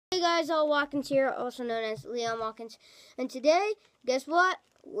guys, all Watkins here, also known as Leon Watkins. And today, guess what?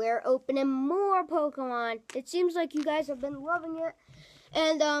 We're opening more Pokemon. It seems like you guys have been loving it.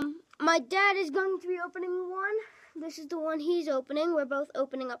 And my dad is going to be opening one. This is the one he's opening. We're both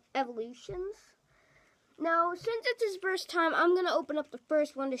opening up evolutions. Now, since it's his first time, I'm going to open up the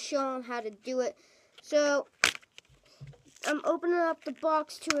first one to show him how to do it. So, I'm opening up the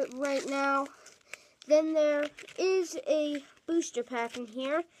box to it right now. Then there is a booster pack in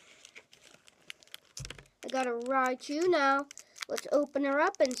here. I got a Raichu. Now, let's open her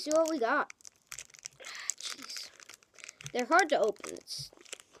up and see what we got. Jeez. They're hard to open.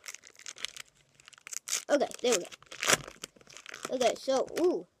 Okay, there we go. Okay, so,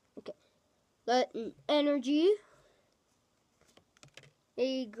 okay. Got an Energy,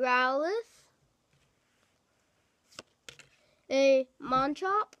 a Growlithe, a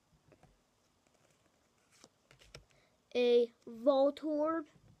Machop, a Voltorb,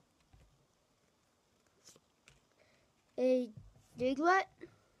 a Diglett.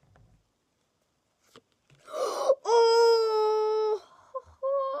 Oh!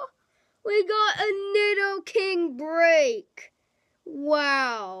 We got a Nidoking break.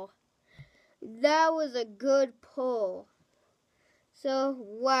 Wow. That was a good pull. So,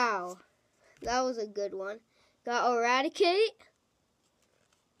 wow. That was a good one. Got Eradicate.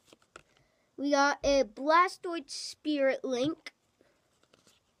 We got a Blastoise Spirit Link,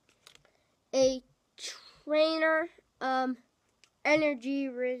 a Trainer Energy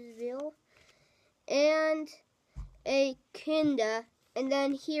Reveal, and a Kinda. And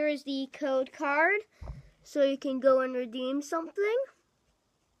then here is the code card, so you can go and redeem something.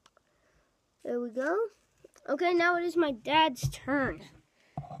 There we go. Okay, now it is my dad's turn.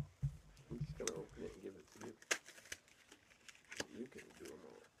 I'm just going to open it and give it to you. You can do them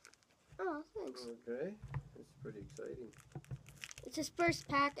all. Oh, thanks. Okay, that's pretty exciting. It's his first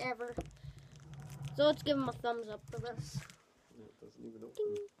pack ever. So let's give him a thumbs up for this. It doesn't even open.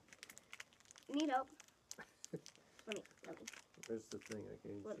 Ding. You need help? let me. There's the thing, I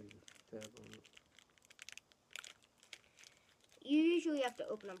can't even see the tab on it. You usually have to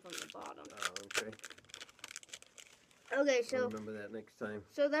open them from the bottom. Oh, okay. Okay, so I'll remember that next time.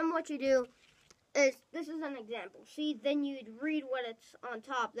 So then what you do is, this is an example. See, then you'd read what it's on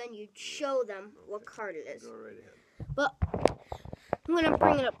top, then you'd show them what card it is. Go right ahead. But I'm going to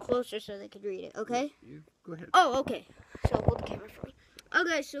bring it up closer so they could read it, okay? You go ahead. Oh, okay. So hold the camera for me.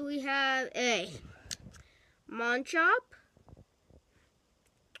 Okay, so we have a Machop.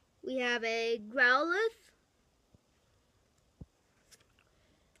 We have a Growlithe.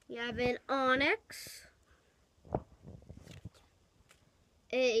 We have an Onyx.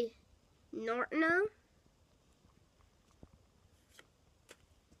 A Nortino,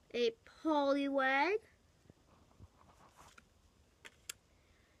 a Poliwag,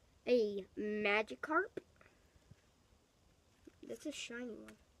 a Magikarp. That's a shiny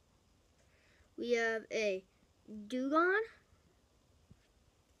one. We have a Dugong,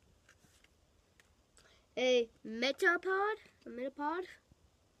 a Metapod,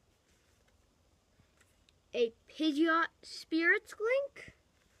 a Pidgeot Spirits Link.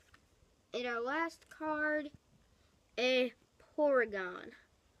 And our last card, a Porygon.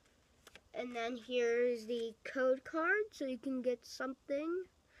 And then here's the code card, so you can get something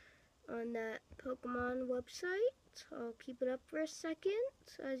on that Pokemon website. I'll keep it up for a second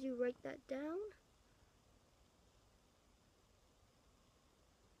as you write that down.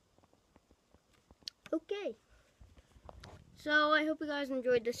 Okay. So I hope you guys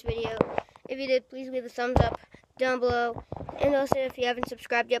enjoyed this video. If you did, please leave a thumbs up down below. And also, if you haven't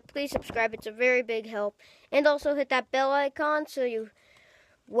subscribed yet, please subscribe. It's a very big help. And also hit that bell icon so you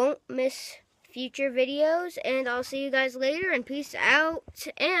won't miss future videos. And I'll see you guys later. And peace out.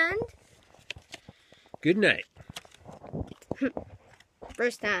 And good night.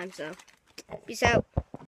 First time, so peace out.